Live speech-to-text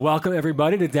Welcome,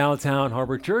 everybody, to Downtown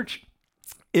Harbor Church.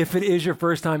 If it is your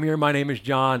first time here, my name is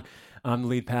John. I'm the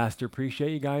lead pastor.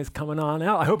 Appreciate you guys coming on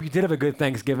out. I hope you did have a good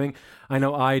Thanksgiving. I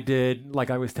know I did.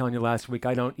 Like I was telling you last week,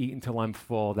 I don't eat until I'm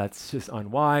full. That's just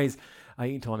unwise. I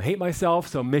eat until I hate myself.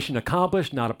 So mission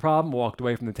accomplished, not a problem. Walked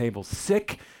away from the table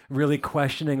sick, really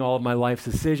questioning all of my life's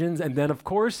decisions. And then, of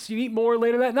course, you eat more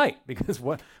later that night because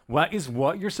what is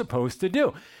what you're supposed to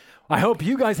do. I hope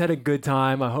you guys had a good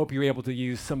time. I hope you were able to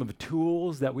use some of the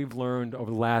tools that we've learned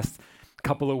over the last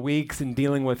couple of weeks in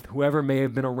dealing with whoever may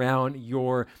have been around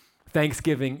your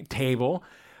Thanksgiving table.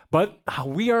 But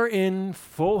we are in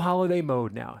full holiday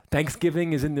mode now.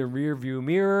 Thanksgiving is in the rear view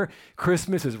mirror.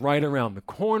 Christmas is right around the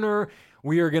corner.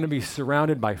 We are going to be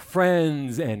surrounded by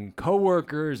friends and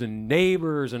coworkers and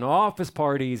neighbors and office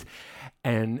parties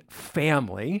and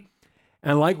family.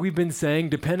 And like we've been saying,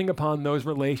 depending upon those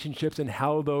relationships and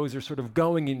how those are sort of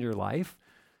going in your life,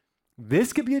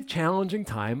 this could be a challenging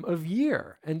time of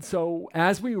year. And so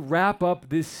as we wrap up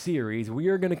this series, we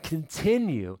are going to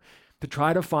continue to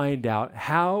try to find out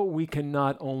how we can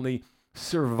not only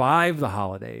survive the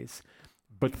holidays,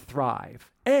 but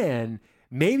thrive. And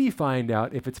maybe find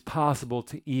out if it's possible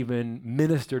to even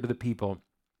minister to the people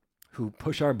who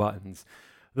push our buttons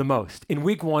the most. In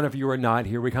week one, if you were not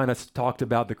here, we kind of talked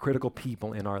about the critical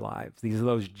people in our lives. These are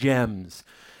those gems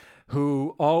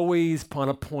who always want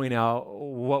to point out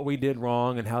what we did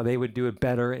wrong and how they would do it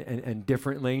better and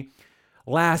differently.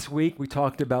 Last week, we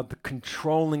talked about the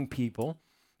controlling people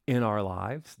in our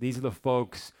lives. These are the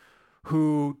folks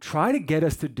who try to get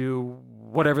us to do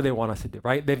whatever they want us to do,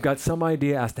 right? They've got some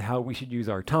idea as to how we should use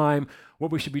our time,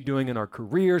 what we should be doing in our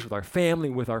careers, with our family,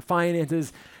 with our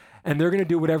finances. And they're going to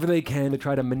do whatever they can to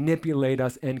try to manipulate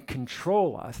us and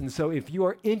control us. And so if you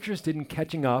are interested in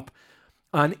catching up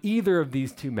on either of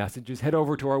these two messages, head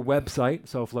over to our website,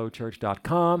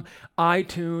 soflowchurch.com,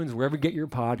 iTunes, wherever you get your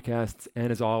podcasts.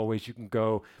 And as always, you can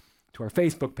go to our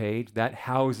Facebook page that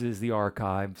houses the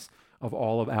archives of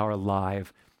all of our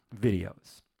live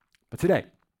videos. But today,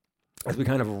 as we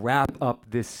kind of wrap up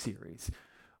this series,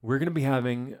 we're going to be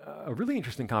having a really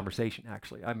interesting conversation,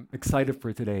 actually. I'm excited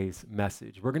for today's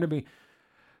message. We're going to be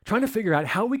trying to figure out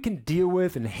how we can deal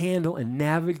with and handle and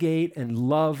navigate and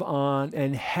love on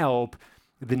and help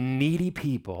the needy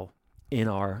people in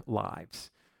our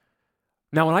lives.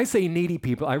 Now, when I say needy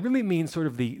people, I really mean sort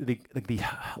of the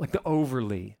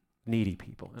overly needy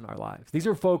people in our lives. These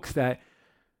are folks that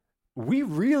we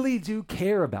really do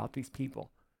care about these people.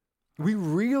 We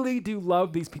really do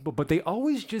love these people, but they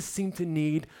always just seem to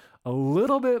need a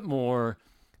little bit more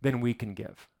than we can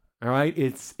give. All right?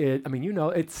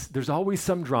 There's always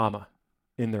some drama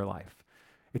in their life.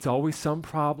 It's always some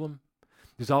problem.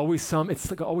 It's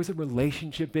like always a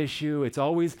relationship issue. It's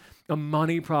always a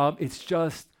money problem.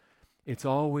 It's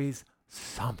always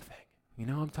something. You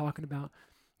know what I'm talking about?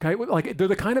 Okay? Like they're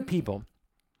the kind of people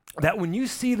that when you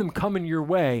see them coming your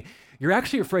way, you're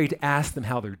actually afraid to ask them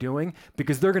how they're doing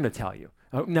because they're going to tell you.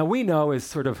 Now we know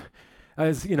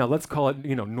let's call it,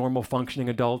 normal functioning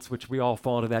adults, which we all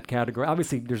fall into that category.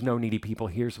 Obviously, there's no needy people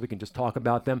here, so we can just talk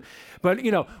about them. But,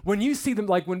 when you see them,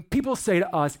 like when people say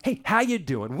to us, hey, how you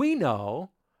doing? We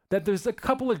know that there's a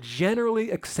couple of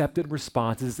generally accepted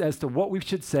responses as to what we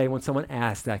should say when someone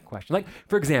asks that question. Like,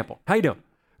 for example, how you doing?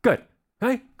 Good.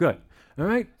 Hey, good. All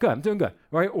right, good. I'm doing good.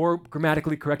 All right, or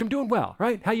grammatically correct. I'm doing well.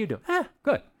 Right? How you doing?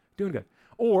 Good. Doing good.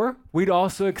 Or we'd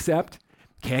also accept,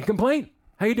 can't complain.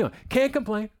 How you doing? Can't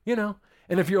complain,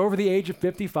 And if you're over the age of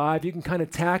 55, you can kind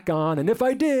of tack on, and if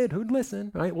I did, who'd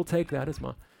listen, right? We'll take that as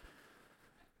well.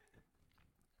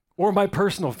 Or my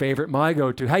personal favorite, my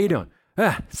go-to, how you doing?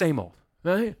 Same old,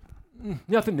 right?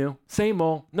 Nothing new, same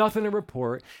old, nothing to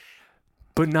report,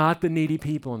 but not the needy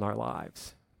people in our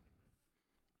lives.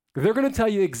 They're going to tell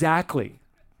you exactly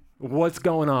what's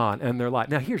going on in their life.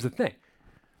 Now, here's the thing.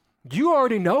 You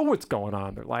already know what's going on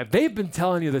in their life. They've been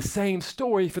telling you the same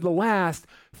story for the last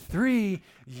 3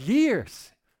 years.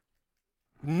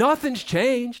 Nothing's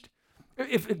changed.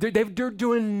 If they're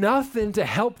doing nothing to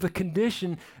help the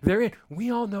condition they're in. We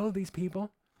all know these people.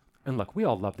 And look, we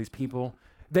all love these people.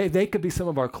 They could be some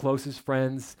of our closest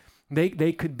friends.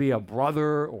 They could be a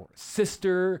brother or a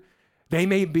sister. They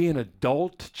may be an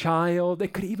adult child. They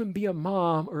could even be a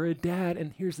mom or a dad.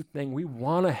 And here's the thing. We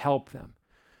want to help them.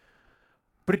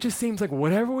 But it just seems like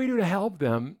whatever we do to help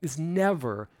them is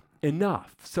never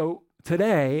enough. So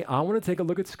today, I want to take a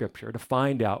look at Scripture to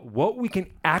find out what we can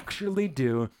actually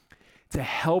do to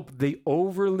help the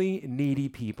overly needy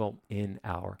people in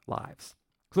our lives.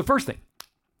 So the first thing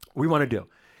we want to do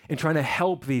in trying to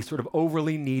help these sort of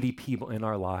overly needy people in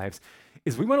our lives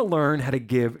is we want to learn how to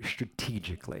give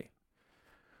strategically.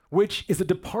 which is a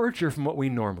departure from what we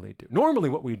normally do. Normally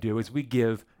what we do is we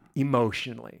give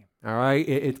emotionally, all right?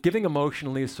 It's giving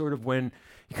emotionally is sort of when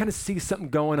you kind of see something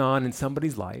going on in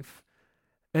somebody's life,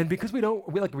 and because we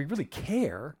really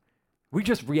care, we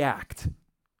just react.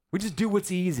 We just do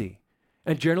what's easy.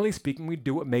 And generally speaking, we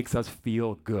do what makes us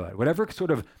feel good. Whatever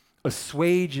sort of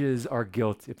assuages our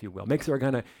guilt, if you will, makes our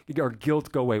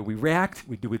guilt go away. We react,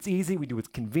 we do what's easy, we do what's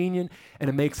convenient, and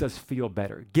it makes us feel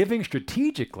better. Giving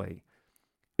strategically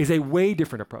is a way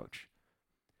different approach.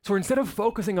 So instead of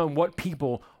focusing on what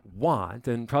people want,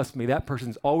 and trust me, that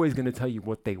person's always going to tell you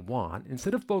what they want,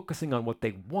 instead of focusing on what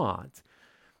they want,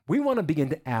 we want to begin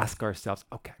to ask ourselves,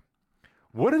 okay,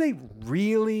 what do they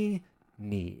really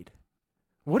need?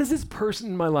 What does this person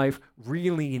in my life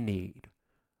really need?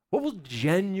 What will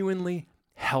genuinely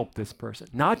help this person?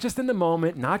 Not just in the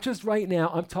moment, not just right now.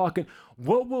 I'm talking,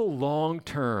 what will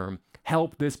long-term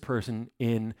help this person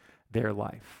in their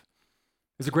life?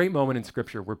 There's a great moment in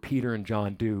Scripture where Peter and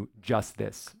John do just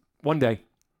this. One day,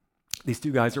 these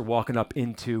two guys are walking up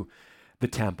into the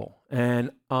temple.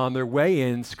 And on their way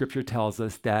in, Scripture tells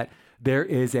us that there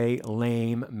is a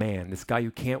lame man. This guy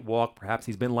who can't walk, perhaps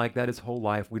he's been like that his whole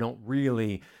life. We don't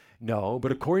really know.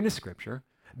 But according to Scripture,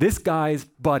 this guy's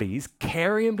buddies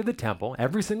carry him to the temple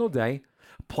every single day,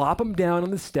 plop him down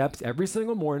on the steps every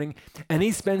single morning, and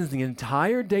he spends the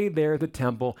entire day there at the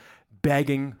temple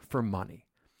begging for money.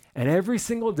 And every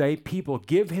single day, people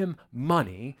give him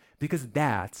money because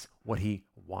that's what he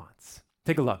wants.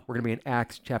 Take a look. We're going to be in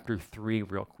Acts chapter 3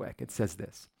 real quick. It says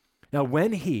this. Now,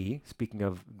 when he, speaking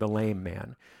of the lame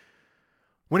man,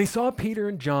 when he saw Peter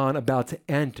and John about to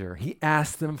enter, he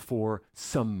asked them for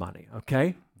some money,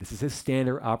 okay? This is his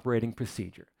standard operating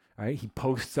procedure, all right? He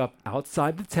posts up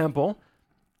outside the temple,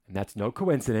 and that's no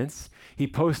coincidence. He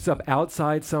posts up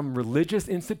outside some religious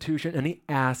institution, and he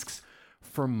asks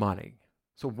for money.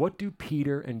 So what do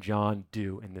Peter and John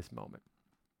do in this moment?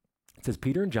 It says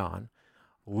Peter and John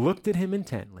looked at him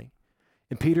intently,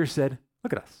 and Peter said,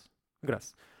 look at us, look at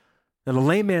us. Now the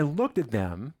lame man looked at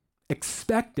them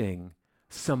expecting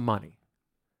some money.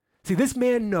 See, this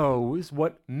man knows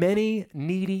what many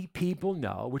needy people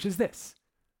know, which is this.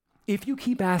 If you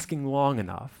keep asking long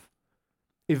enough,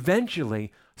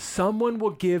 eventually someone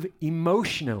will give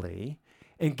emotionally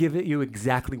and give it you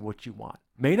exactly what you want.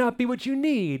 May not be what you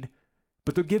need,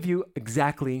 but they'll give you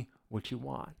exactly what you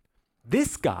want.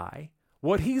 This guy,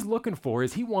 what he's looking for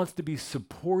is he wants to be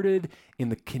supported in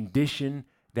the condition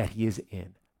that he is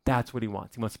in. That's what he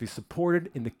wants. He wants to be supported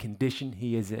in the condition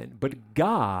he is in. But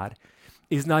God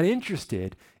is not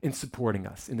interested in supporting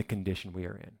us in the condition we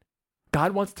are in.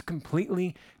 God wants to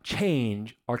completely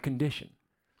change our condition.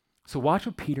 So watch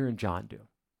what Peter and John do.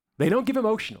 They don't give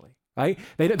emotionally, right?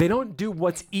 They don't do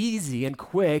what's easy and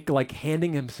quick, like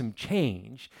handing him some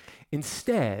change.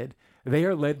 Instead, they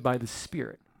are led by the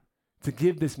Spirit to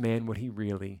give this man what he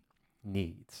really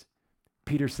needs.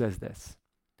 Peter says this,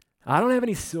 I don't have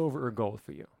any silver or gold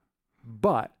for you,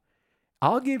 but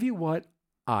I'll give you what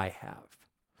I have.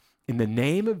 In the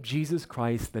name of Jesus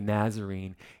Christ the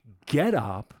Nazarene, get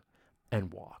up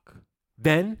and walk.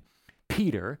 Then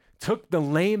Peter took the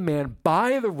lame man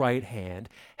by the right hand,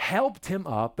 helped him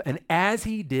up, and as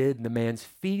he did, the man's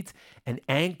feet and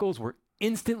ankles were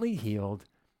instantly healed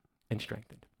and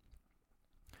strengthened.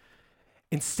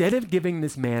 Instead of giving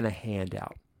this man a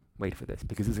handout, wait for this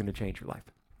because this is going to change your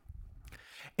life.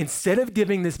 Instead of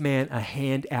giving this man a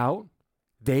hand out,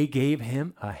 they gave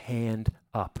him a hand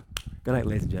up. Good night,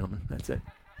 ladies and gentlemen. That's it.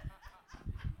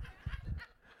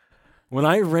 When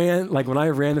I ran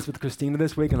this with Christina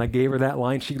this week and I gave her that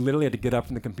line, she literally had to get up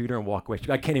from the computer and walk away.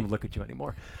 I can't even look at you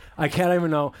anymore. I can't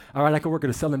even know, all right, I could work at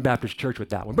a Southern Baptist church with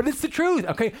that one. But it's the truth,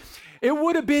 okay? It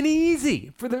would have been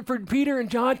easy for Peter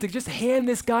and John to just hand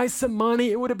this guy some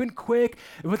money. It would have been quick,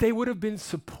 but they would have been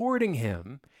supporting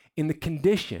him in the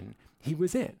condition he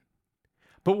was in.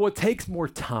 But what takes more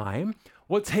time,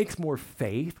 what takes more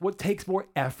faith, what takes more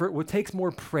effort, what takes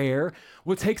more prayer,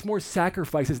 what takes more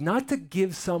sacrifice is not to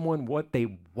give someone what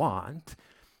they want.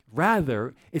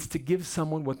 Rather, it's to give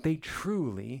someone what they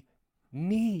truly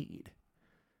need.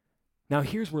 Now,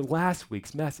 here's where last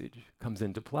week's message comes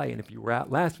into play. And if you were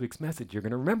at last week's message, you're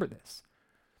going to remember this.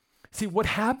 See, what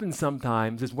happens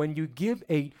sometimes is when you give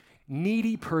a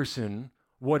needy person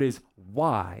what is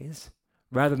wise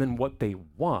rather than what they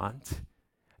want,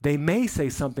 they may say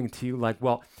something to you like,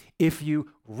 well, if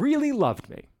you really loved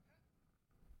me,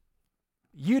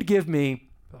 you'd give me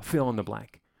fill in the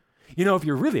blank. You know, if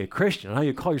you're really a Christian, I know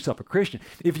you call yourself a Christian,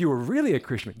 if you were really a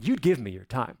Christian, you'd give me your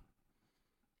time.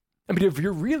 I mean, if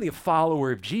you're really a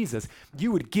follower of Jesus,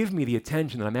 you would give me the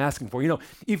attention that I'm asking for. You know,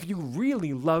 if you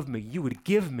really love me, you would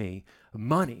give me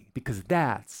money because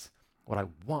that's what I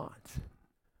want.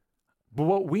 But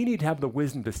what we need to have the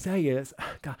wisdom to say is,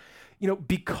 God,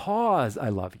 because I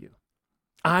love you,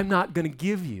 I'm not going to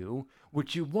give you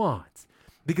what you want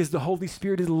because the Holy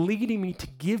Spirit is leading me to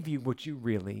give you what you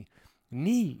really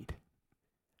need.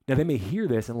 Now, they may hear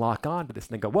this and lock on to this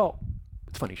and they go, well,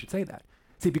 it's funny you should say that.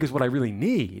 See, because what I really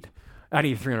need, I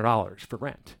need $300 for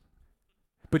rent.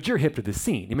 But you're hip to the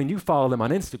scene. I mean, you follow them on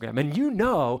Instagram and you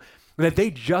know that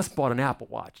they just bought an Apple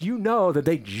Watch. You know that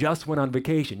they just went on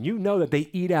vacation. You know that they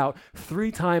eat out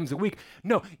 3 times a week.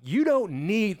 No, you don't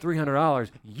need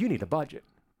 $300. You need a budget.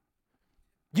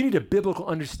 You need a biblical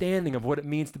understanding of what it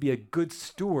means to be a good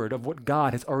steward of what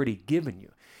God has already given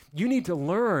you. You need to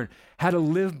learn how to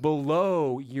live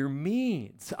below your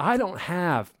means. I don't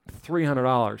have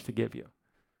 $300 to give you,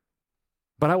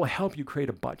 but I will help you create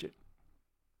a budget.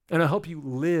 And I'll help you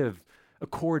live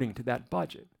according to that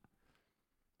budget.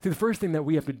 See, the first thing that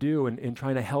we have to do in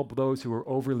trying to help those who are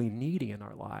overly needy in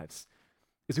our lives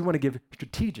is we want to give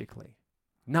strategically,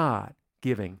 not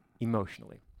giving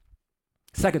emotionally.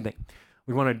 Second thing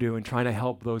we want to do in trying to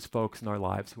help those folks in our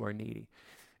lives who are needy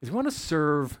is we want to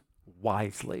serve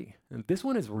wisely. And this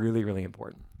one is really, really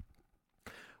important.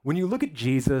 When you look at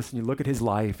Jesus and you look at his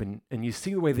life and you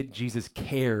see the way that Jesus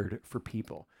cared for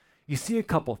people, you see a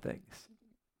couple things.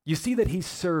 You see that he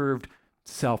served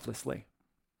selflessly.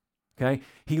 Okay?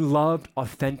 He loved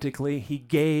authentically. He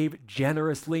gave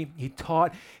generously. He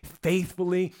taught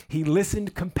faithfully. He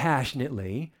listened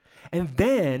compassionately. And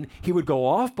then he would go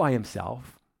off by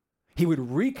himself. He would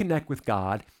reconnect with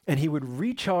God and he would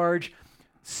recharge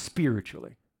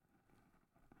spiritually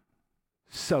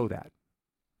so that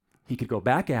he could go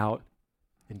back out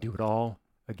and do it all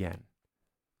again.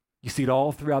 You see it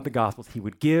all throughout the Gospels. He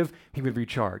would give, he would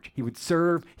recharge. He would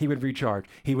serve, he would recharge.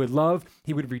 He would love,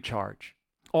 he would recharge.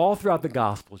 All throughout the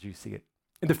Gospels, you see it.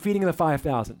 In the feeding of the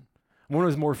 5,000, one of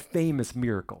his more famous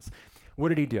miracles. What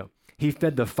did he do? He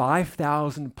fed the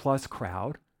 5,000 plus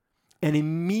crowd, and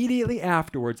immediately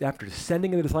afterwards, after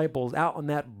sending the disciples out on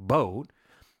that boat,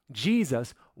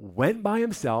 Jesus went by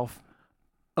himself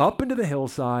up into the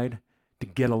hillside to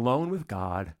get alone with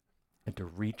God and to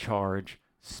recharge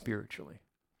spiritually.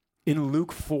 In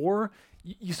Luke 4,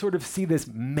 you sort of see this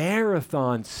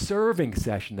marathon serving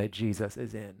session that Jesus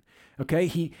is in. Okay,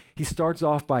 he starts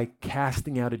off by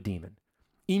casting out a demon.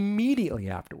 Immediately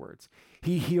afterwards,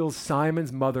 he heals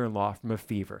Simon's mother-in-law from a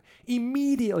fever.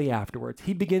 Immediately afterwards,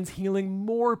 he begins healing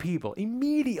more people.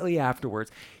 Immediately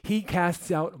afterwards, he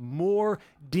casts out more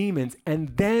demons.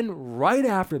 And then right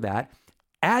after that,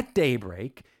 at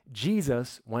daybreak,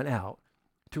 Jesus went out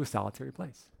to a solitary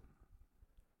place.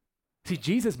 See,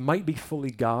 Jesus might be fully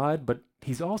God, but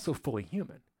he's also fully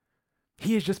human.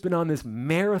 He has just been on this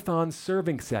marathon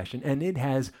serving session, and it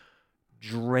has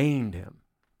drained him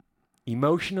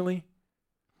emotionally,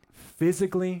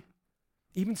 physically,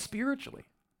 even spiritually.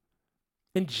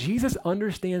 And Jesus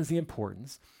understands the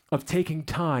importance of taking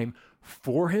time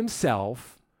for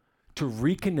himself to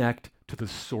reconnect to the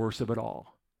source of it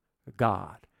all,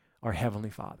 God, our Heavenly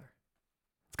Father.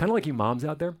 It's kind of like you moms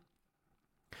out there.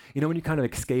 You know when you kind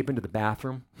of escape into the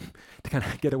bathroom to kind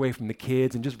of get away from the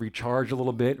kids and just recharge a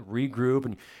little bit, regroup,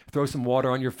 and throw some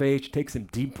water on your face, you take some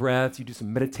deep breaths, you do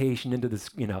some meditation into this,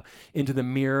 into the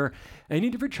mirror, and you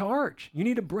need to recharge. You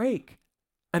need a break.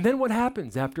 And then what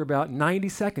happens after about 90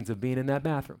 seconds of being in that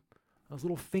bathroom? Those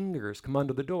little fingers come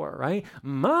under the door, right?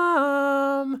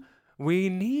 Mom, we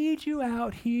need you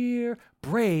out here.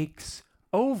 Break's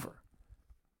over.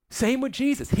 Same with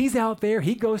Jesus. He's out there.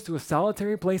 He goes to a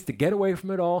solitary place to get away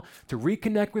from it all, to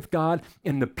reconnect with God.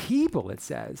 And the people, it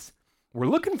says, were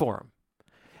looking for him.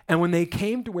 And when they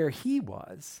came to where he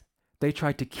was, they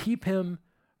tried to keep him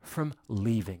from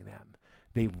leaving them.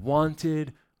 They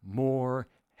wanted more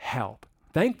help.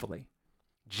 Thankfully,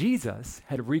 Jesus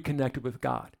had reconnected with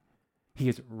God. He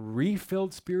is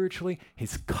refilled spiritually.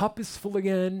 His cup is full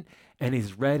again, and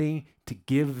he's ready to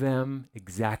give them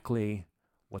exactly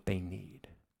what they need.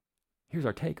 Here's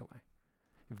our takeaway.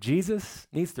 If Jesus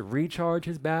needs to recharge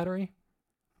his battery,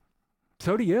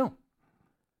 so do you.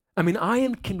 I mean, I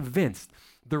am convinced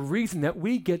the reason that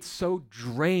we get so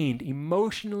drained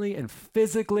emotionally and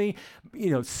physically,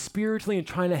 spiritually, and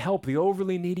trying to help the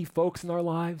overly needy folks in our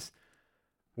lives,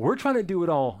 we're trying to do it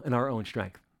all in our own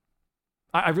strength.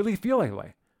 I really feel that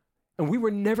way. And we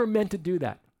were never meant to do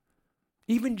that.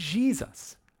 Even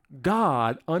Jesus,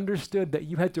 God, understood that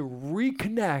you had to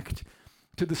reconnect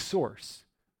to the source.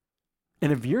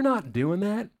 And if you're not doing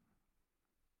that,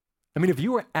 if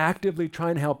you are actively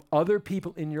trying to help other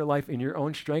people in your life in your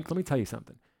own strength, let me tell you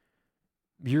something.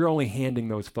 You're only handing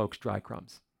those folks dry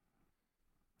crumbs.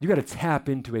 You got to tap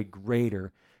into a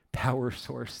greater power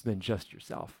source than just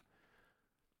yourself.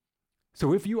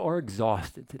 So if you are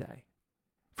exhausted today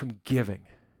from giving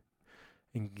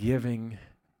and giving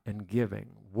and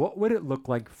giving, what would it look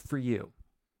like for you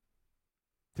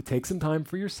to take some time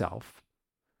for yourself,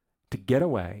 to get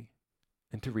away,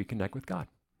 and to reconnect with God?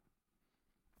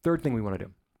 Third thing we want to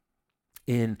do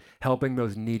in helping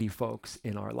those needy folks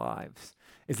in our lives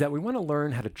is that we want to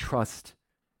learn how to trust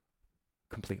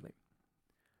completely.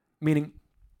 Meaning,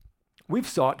 we've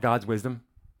sought God's wisdom.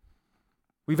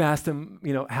 We've asked him,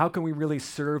 how can we really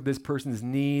serve this person's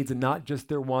needs and not just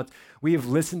their wants? We have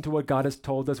listened to what God has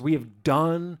told us. We have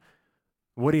done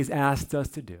what he's asked us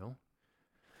to do.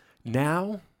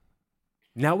 Now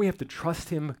we have to trust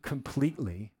him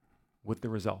completely with the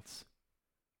results.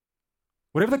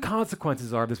 Whatever the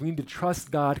consequences are of this, we need to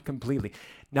trust God completely.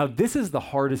 Now, this is the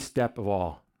hardest step of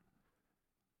all,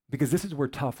 because this is where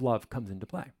tough love comes into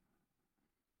play.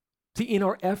 See, in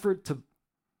our effort to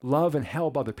love and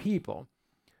help other people,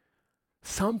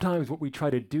 sometimes what we try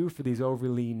to do for these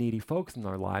overly needy folks in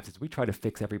our lives is we try to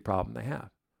fix every problem they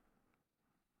have.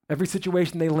 Every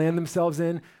situation they land themselves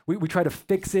in, we try to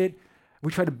fix it.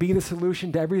 We try to be the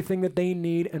solution to everything that they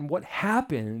need. And what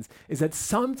happens is that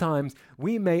sometimes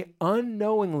we may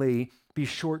unknowingly be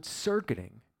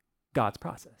short-circuiting God's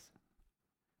process.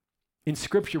 In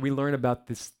Scripture, we learn about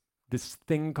this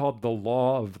thing called the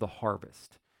law of the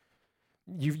harvest.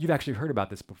 You've actually heard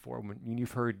about this before. When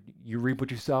you've heard you reap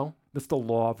what you sow, that's the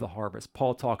law of the harvest.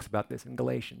 Paul talks about this in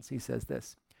Galatians. He says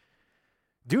this: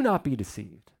 "Do not be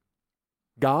deceived.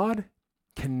 God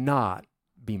cannot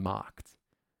be mocked.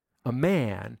 A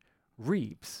man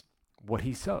reaps what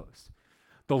he sows."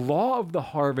 The law of the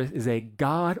harvest is a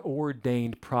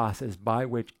God-ordained process by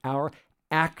which our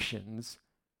actions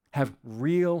have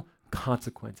real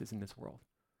consequences in this world.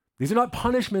 These are not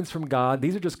punishments from God.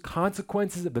 These are just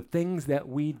consequences of the things that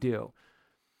we do.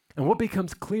 And what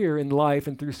becomes clear in life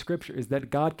and through Scripture is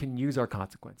that God can use our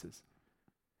consequences.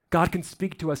 God can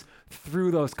speak to us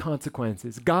through those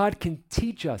consequences. God can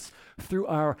teach us through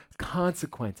our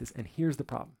consequences. And here's the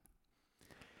problem.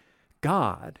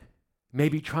 God may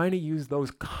be trying to use those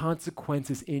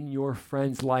consequences in your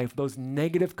friend's life, those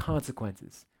negative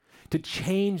consequences, to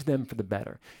change them for the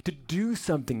better, to do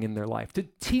something in their life, to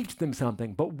teach them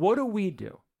something. But what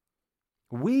do?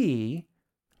 We,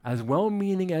 as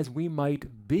well-meaning as we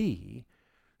might be,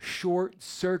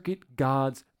 short-circuit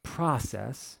God's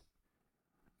process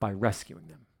by rescuing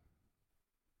them.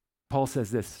 Paul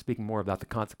says this, speaking more about the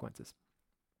consequences.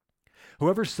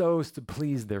 "Whoever sows to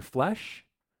please their flesh,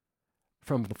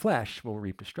 from the flesh will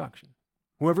reap destruction.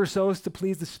 Whoever sows to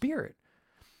please the Spirit,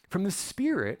 from the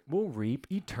Spirit will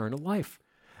reap eternal life."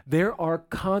 There are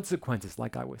consequences,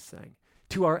 like I was saying,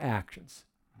 to our actions,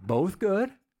 both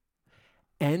good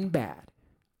and bad.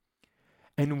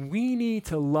 And we need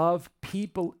to love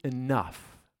people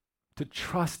enough to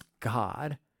trust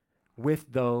God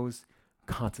with those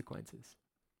consequences.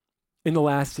 In the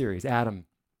last series, Adam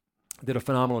did a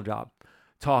phenomenal job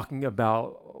talking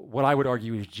about what I would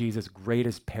argue is Jesus'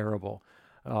 greatest parable,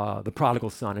 the prodigal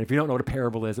son. And if you don't know what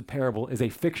a parable is a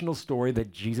fictional story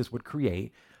that Jesus would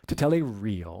create to tell a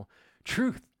real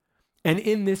truth. And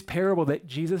in this parable that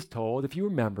Jesus told, if you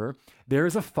remember, there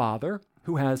is a father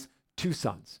who has two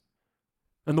sons.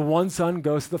 And the one son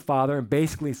goes to the father and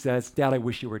basically says, "Dad, I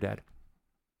wish you were dead.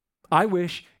 I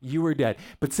wish you were dead.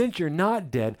 But since you're not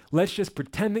dead, let's just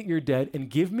pretend that you're dead and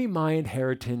give me my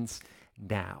inheritance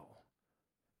now."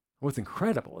 What's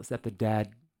incredible is that the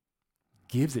dad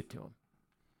gives it to him.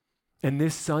 And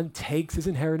this son takes his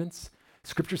inheritance.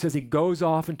 Scripture says he goes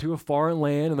off into a foreign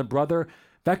land, and the brother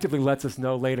effectively lets us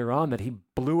know later on that he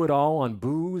blew it all on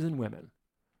booze and women.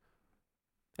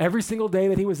 Every single day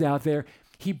that he was out there,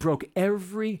 he broke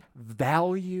every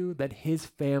value that his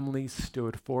family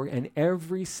stood for, and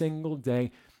every single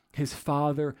day, his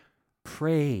father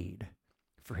prayed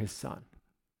for his son.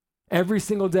 Every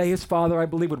single day, his father, I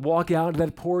believe, would walk out into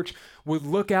that porch, would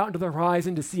look out into the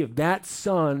horizon to see if that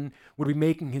son would be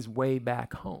making his way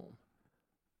back home.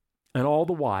 And all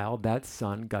the while, that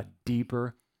son got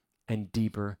deeper and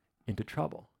deeper into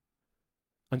trouble.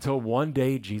 Until one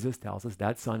day, Jesus tells us,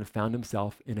 that son found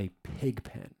himself in a pig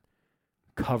pen,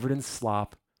 covered in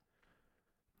slop,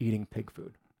 eating pig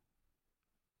food.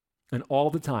 And all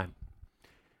the time,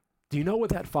 do you know what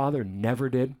that father never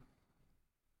did?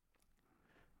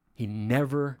 He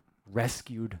never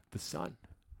rescued the son.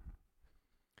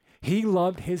 He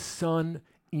loved his son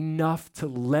enough to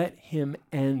let him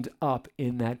end up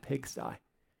in that pigsty.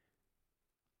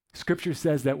 Scripture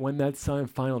says that when that son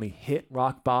finally hit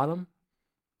rock bottom,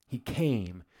 he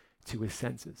came to his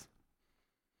senses.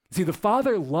 See, the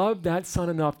Father loved that Son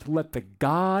enough to let the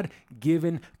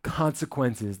God-given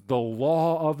consequences, the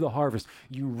law of the harvest,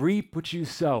 you reap what you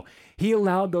sow. He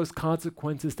allowed those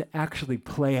consequences to actually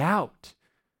play out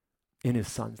in his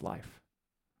Son's life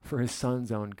for his Son's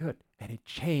own good. And it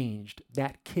changed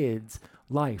that kid's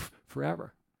life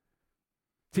forever.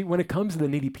 See, when it comes to the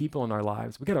needy people in our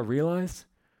lives, we got to realize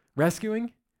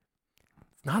rescuing,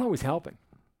 it's not always helping.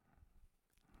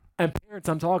 And parents,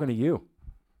 I'm talking to you.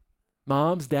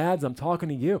 Moms, dads, I'm talking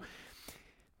to you.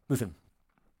 Listen,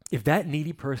 if that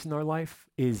needy person in our life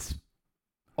is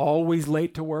always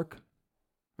late to work,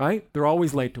 right? They're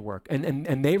always late to work.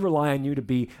 And they rely on you to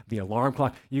be the alarm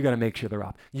clock. You got to make sure they're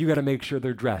up. You got to make sure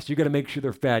they're dressed. You got to make sure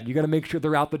they're fed. You got to make sure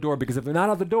they're out the door, because if they're not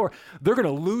out the door, they're going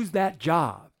to lose that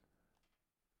job.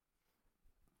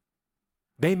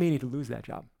 They may need to lose that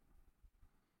job.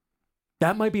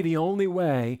 That might be the only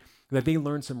way that they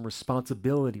learn some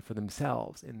responsibility for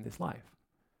themselves in this life.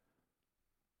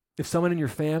 If someone in your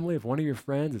family, if one of your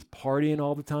friends is partying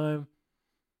all the time,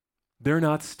 they're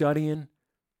not studying,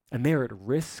 and they're at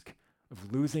risk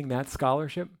of losing that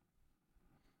scholarship,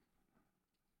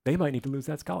 they might need to lose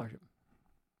that scholarship.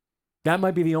 That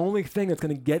might be the only thing that's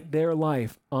going to get their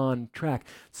life on track.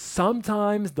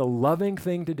 Sometimes the loving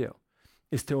thing to do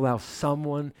is to allow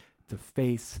someone to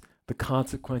face the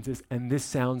consequences. And this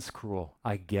sounds cruel.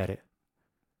 I get it.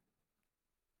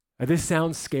 And this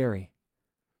sounds scary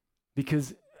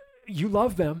because you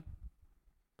love them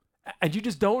and you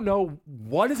just don't know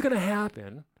what is going to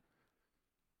happen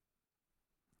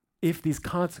if these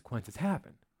consequences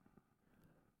happen.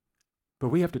 But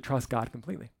we have to trust God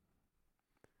completely,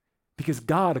 because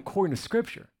God, according to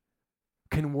Scripture,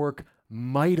 can work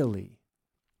mightily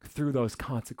through those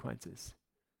consequences.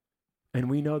 And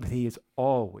we know that he is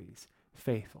always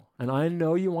faithful. And I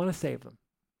know you want to save them.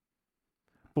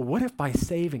 But what if by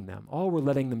saving them, all we're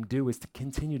letting them do is to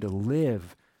continue to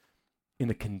live in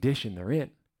the condition they're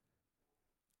in?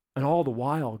 And all the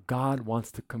while, God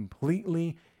wants to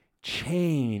completely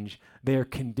change their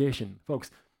condition.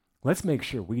 Folks, let's make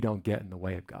sure we don't get in the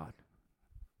way of God.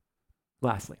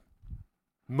 Lastly,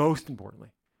 most importantly,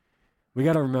 we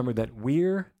got to remember that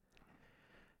we're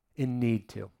in need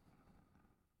too.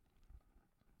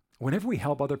 Whenever we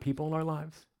help other people in our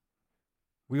lives,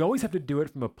 we always have to do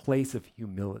it from a place of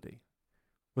humility,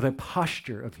 with a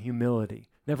posture of humility,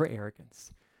 never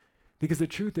arrogance. Because the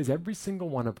truth is, every single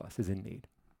one of us is in need.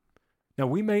 Now,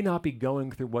 we may not be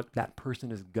going through what that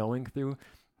person is going through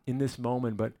in this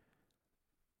moment, but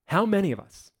how many of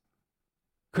us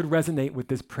could resonate with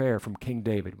this prayer from King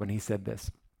David when he said this?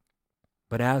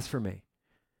 But as for me,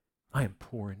 I am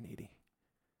poor and needy.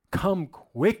 Come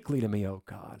quickly to me, O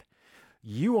God.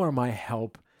 You are my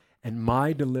help and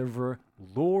my deliverer.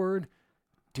 Lord,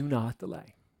 do not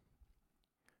delay.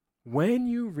 When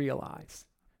you realize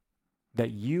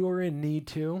that you are in need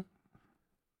too,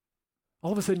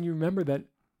 all of a sudden you remember that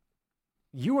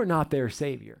you are not their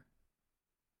Savior.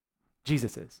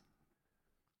 Jesus is.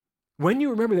 When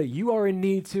you remember that you are in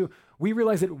need too, we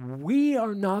realize that we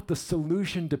are not the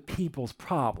solution to people's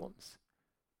problems.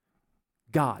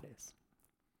 God is.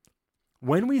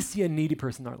 When we see a needy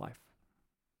person in our life,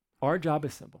 our job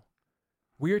is simple.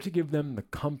 We are to give them the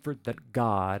comfort that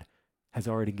God has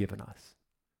already given us.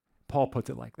 Paul puts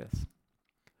it like this: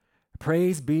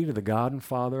 Praise be to the God and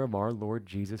Father of our Lord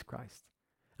Jesus Christ,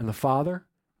 and the Father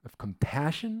of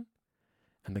compassion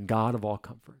and the God of all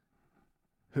comfort,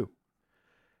 who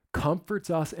comforts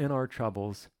us in our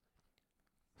troubles,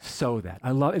 so that,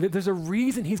 I love it, there's a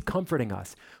reason he's comforting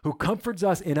us, who comforts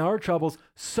us in our troubles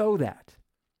so that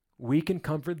we can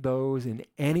comfort those in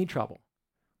any trouble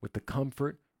with the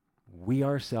comfort we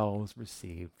ourselves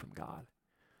receive from God.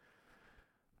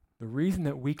 The reason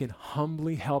that we can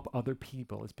humbly help other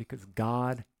people is because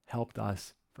God helped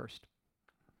us first.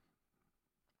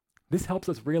 This helps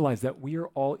us realize that we are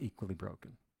all equally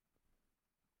broken,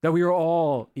 that we are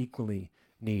all equally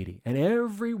needy. And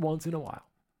every once in a while,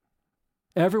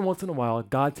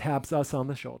 God taps us on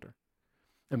the shoulder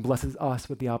and blesses us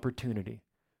with the opportunity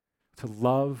to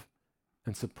love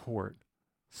and support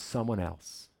someone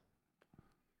else.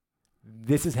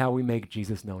 This is how we make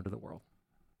Jesus known to the world.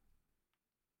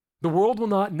 The world will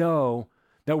not know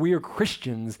that we are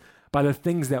Christians by the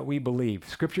things that we believe.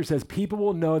 Scripture says people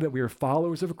will know that we are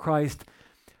followers of Christ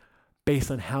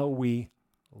based on how we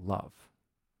love.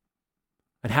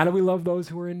 And how do we love those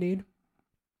who are in need?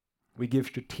 We give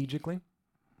strategically,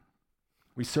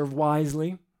 we serve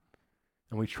wisely,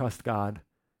 and we trust God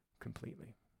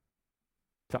completely.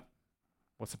 So,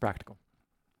 what's the practical?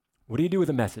 What do you do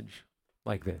with a message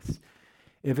like this?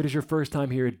 If it is your first time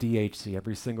here at DHC,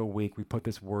 every single week we put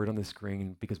this word on the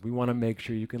screen because we want to make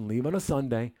sure you can leave on a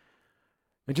Sunday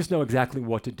and just know exactly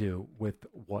what to do with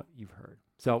what you've heard.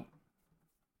 So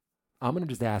I'm going to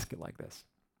just ask it like this.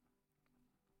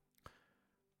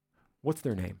 What's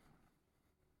their name?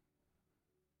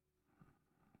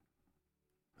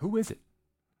 Who is it?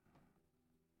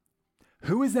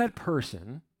 Who is that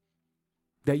person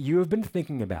that you have been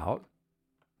thinking about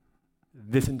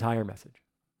this entire message?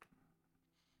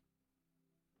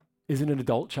 Is it an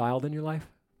adult child in your life?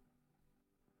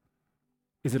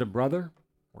 Is it a brother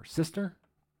or sister?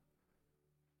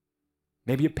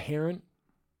 Maybe a parent?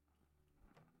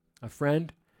 A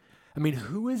friend? I mean,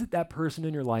 who is it, that person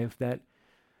in your life that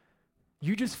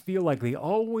you just feel like they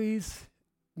always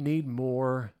need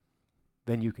more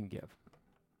than you can give?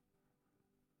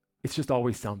 It's just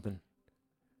always something.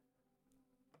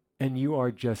 And you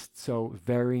are just so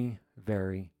very,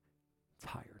 very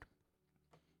tired.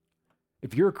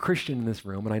 If you're a Christian in this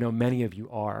room, and I know many of you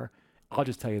are, I'll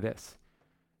just tell you this.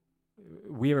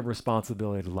 We have a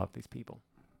responsibility to love these people.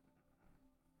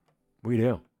 We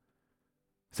do.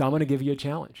 So I'm going to give you a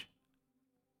challenge.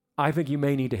 I think you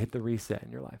may need to hit the reset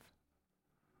in your life.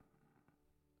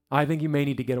 I think you may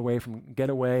need to get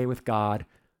away with God,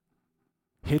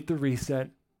 hit the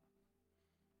reset.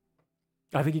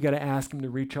 I think you got to ask him to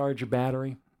recharge your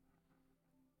battery.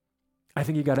 I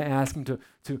think you got to ask him to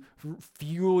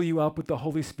fuel you up with the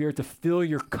Holy Spirit, to fill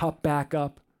your cup back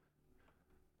up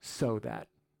so that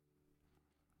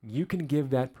you can give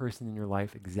that person in your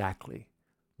life exactly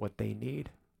what they need.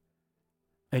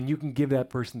 And you can give that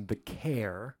person the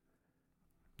care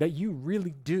that you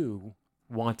really do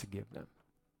want to give them.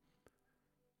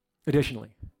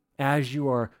 Additionally, as you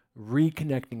are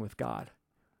reconnecting with God,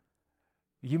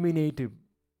 you may need to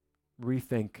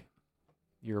rethink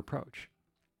your approach.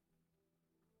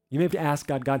 You may have to ask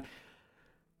God,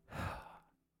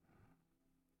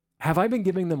 have I been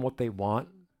giving them what they want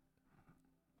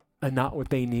and not what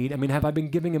they need? I mean, have I been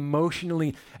giving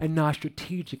emotionally and not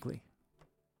strategically?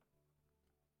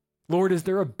 Lord, is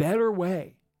there a better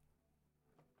way?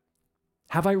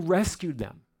 Have I rescued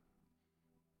them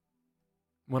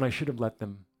when I should have let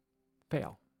them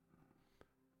fail?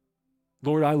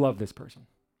 Lord, I love this person.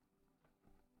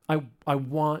 I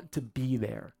want to be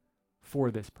there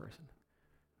for this person.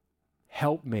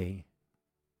 Help me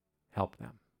help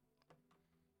them.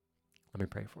 Let me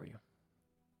pray for you.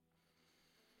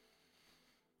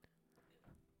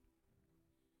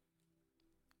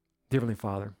 Dear Heavenly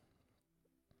Father,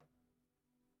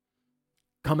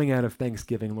 coming out of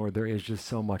Thanksgiving, Lord, there is just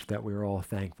so much that we're all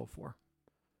thankful for.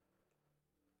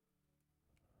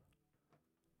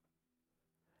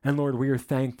 And Lord, we are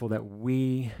thankful that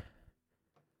we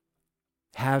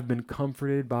have been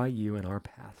comforted by you in our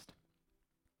past.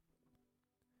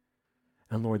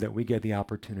 And Lord, that we get the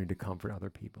opportunity to comfort other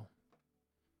people.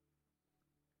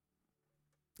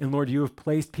 And Lord, you have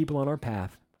placed people on our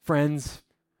path, friends,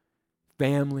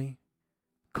 family,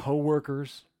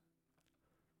 co-workers,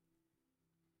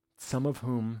 some of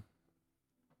whom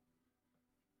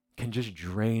can just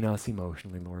drain us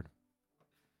emotionally, Lord.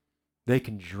 They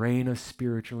can drain us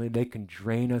spiritually. They can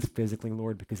drain us physically,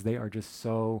 Lord, because they are just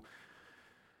so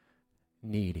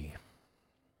needy.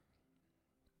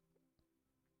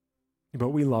 But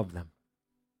we love them.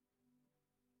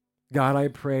 God, I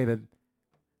pray that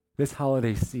this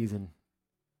holiday season,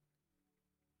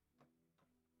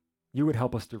 you would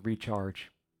help us to recharge.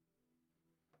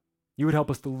 You would help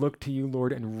us to look to you,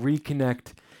 Lord, and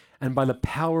reconnect. And by the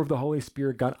power of the Holy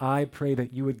Spirit, God, I pray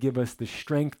that you would give us the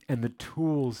strength and the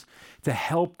tools to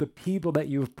help the people that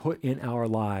you have put in our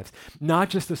lives, not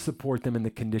just to support them in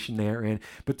the condition they are in,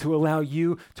 but to allow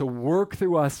you to work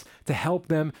through us to help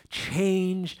them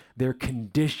change their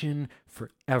condition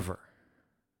forever.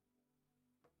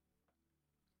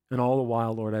 And all the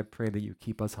while, Lord, I pray that you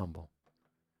keep us humble,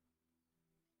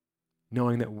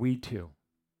 knowing that we too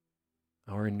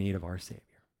are in need of our Savior.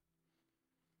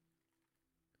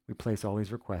 We place all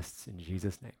these requests in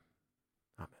Jesus' name.